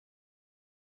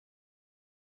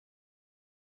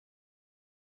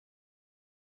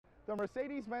The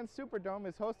Mercedes-Benz Superdome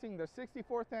is hosting the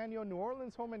 64th annual New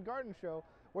Orleans Home and Garden Show,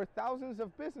 where thousands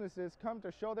of businesses come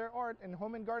to show their art in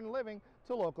home and garden living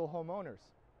to local homeowners.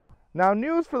 Now,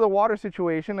 news for the water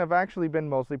situation have actually been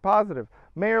mostly positive.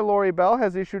 Mayor Lori Bell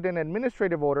has issued an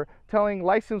administrative order telling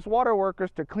licensed water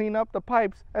workers to clean up the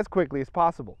pipes as quickly as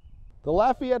possible. The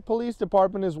Lafayette Police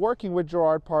Department is working with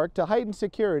Girard Park to heighten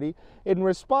security in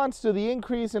response to the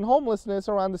increase in homelessness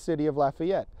around the city of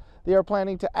Lafayette. They are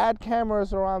planning to add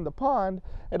cameras around the pond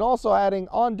and also adding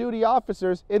on-duty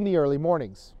officers in the early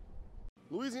mornings.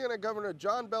 Louisiana Governor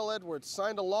John Bel Edwards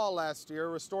signed a law last year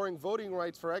restoring voting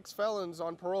rights for ex-felons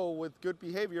on parole with good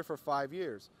behavior for 5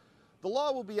 years. The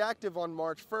law will be active on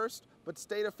March 1st, but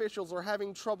state officials are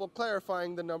having trouble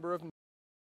clarifying the number of.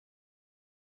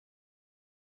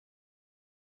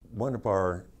 One of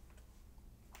our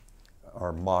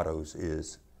mottos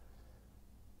is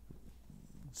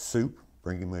soup,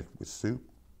 bring him with soup,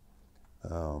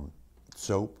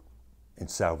 soap, and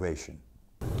salvation.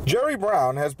 Jerry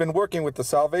Brown has been working with the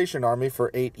Salvation Army for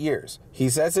 8 years. He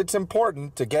says it's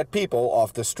important to get people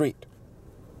off the street.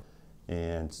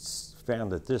 And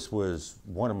found that this was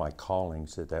one of my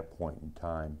callings at that point in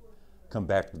time. Come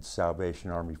back to the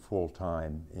Salvation Army full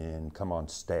time and come on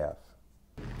staff.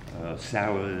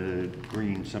 Salad,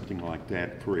 greens, something like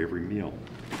that for every meal.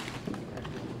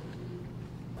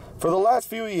 For the last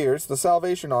few years, the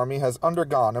Salvation Army has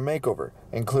undergone a makeover,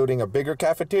 including a bigger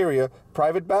cafeteria,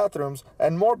 private bathrooms,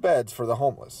 and more beds for the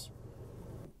homeless.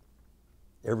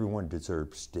 Everyone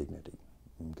deserves dignity.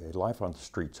 Okay? Life on the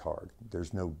street's hard.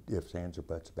 There's no ifs, ands, or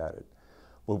buts about it.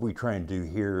 What we try and do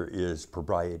here is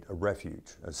provide a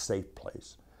refuge, a safe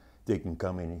place. They can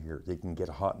come in here, they can get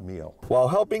a hot meal. While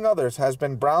helping others has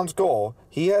been Brown's goal,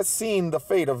 he has seen the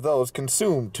fate of those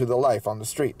consumed to the life on the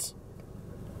streets.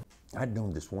 I'd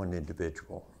known this one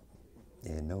individual,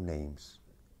 and no names,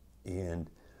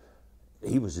 and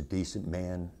he was a decent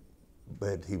man,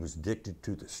 but he was addicted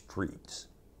to the streets.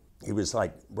 He was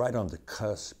like right on the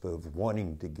cusp of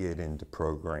wanting to get into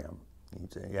program.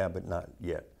 He'd say, yeah, but not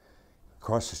yet.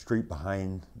 Across the street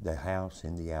behind the house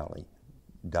in the alley,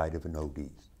 died of an OD.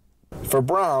 For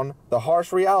Brown, the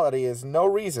harsh reality is no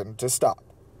reason to stop.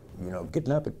 You know,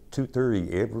 getting up at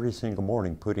 2:30 every single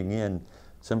morning, putting in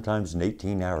sometimes an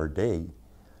 18-hour day,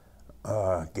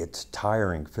 gets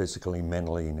tiring physically,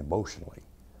 mentally, and emotionally.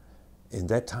 In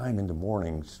that time in the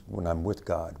mornings when I'm with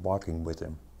God, walking with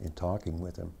Him and talking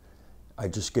with Him, I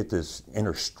just get this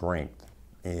inner strength,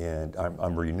 and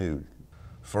I'm renewed.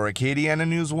 For Acadiana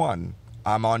News 1,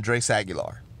 I'm Andres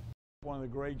Aguilar. One of the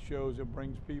great shows that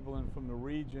brings people in from the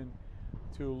region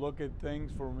to look at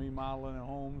things for remodeling and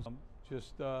homes. I'm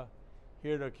just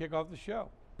here to kick off the show.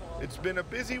 It's been a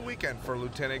busy weekend for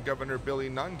Lieutenant Governor Billy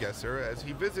Nungesser as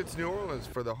he visits New Orleans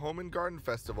for the Home and Garden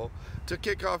Festival to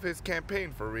kick off his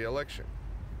campaign for re-election.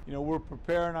 You know, we're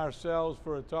preparing ourselves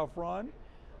for a tough run.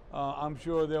 I'm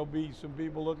sure there'll be some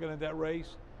people looking at that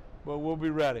race, but we'll be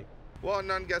ready. While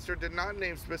Nungesser did not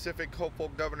name specific hopeful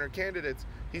governor candidates,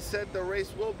 he said the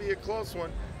race will be a close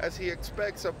one as he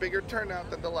expects a bigger turnout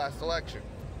than the last election.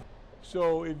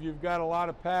 So if you've got a lot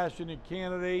of passionate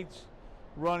candidates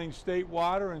running state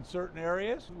water in certain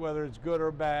areas, whether it's good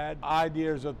or bad,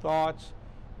 ideas or thoughts,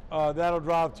 that'll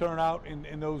drive turnout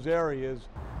in those areas.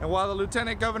 And while the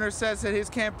lieutenant governor says that his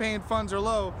campaign funds are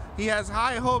low, he has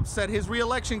high hopes that his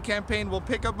re-election campaign will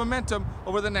pick up momentum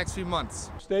over the next few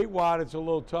months. Statewide, it's a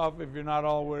little tough if you're not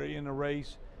all the way in the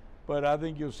race, but I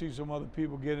think you'll see some other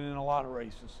people getting in a lot of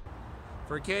races.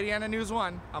 For Acadiana News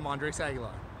 1, I'm Andres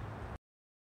Aguilar.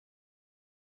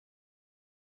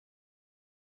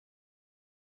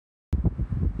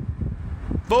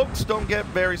 Folks don't get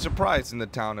very surprised in the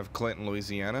town of Clinton,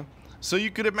 Louisiana. So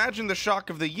you could imagine the shock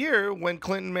of the year when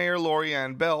Clinton Mayor Lori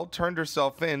Bell turned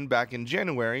herself in back in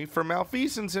January for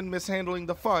malfeasance in mishandling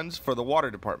the funds for the water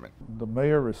department. The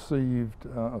mayor received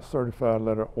a certified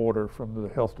letter order from the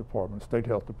health department, state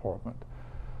health department,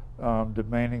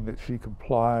 demanding that she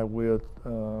comply with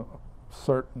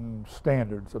certain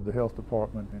standards of the health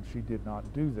department, and she did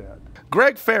not do that.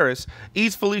 Greg Ferris,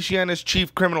 East Feliciana's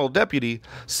chief criminal deputy,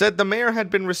 said the mayor had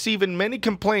been receiving many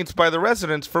complaints by the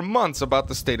residents for months about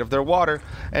the state of their water,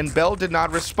 and Bell did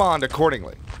not respond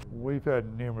accordingly. We've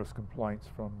had numerous complaints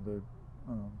from the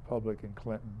public in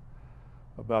Clinton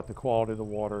about the quality of the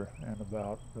water and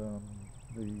about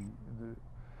the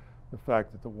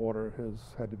fact that the water has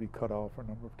had to be cut off a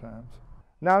number of times.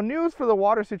 Now, news for the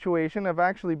water situation have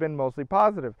actually been mostly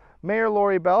positive. Mayor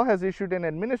Lori Bell has issued an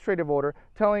administrative order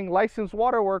telling licensed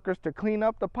water workers to clean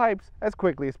up the pipes as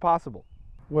quickly as possible.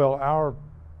 Well, our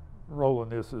role in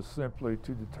this is simply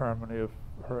to determine if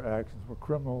her actions were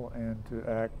criminal and to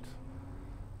act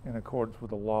in accordance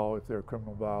with the law if there are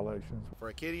criminal violations.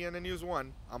 For Acadiana News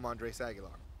 1, I'm Andres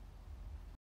Aguilar.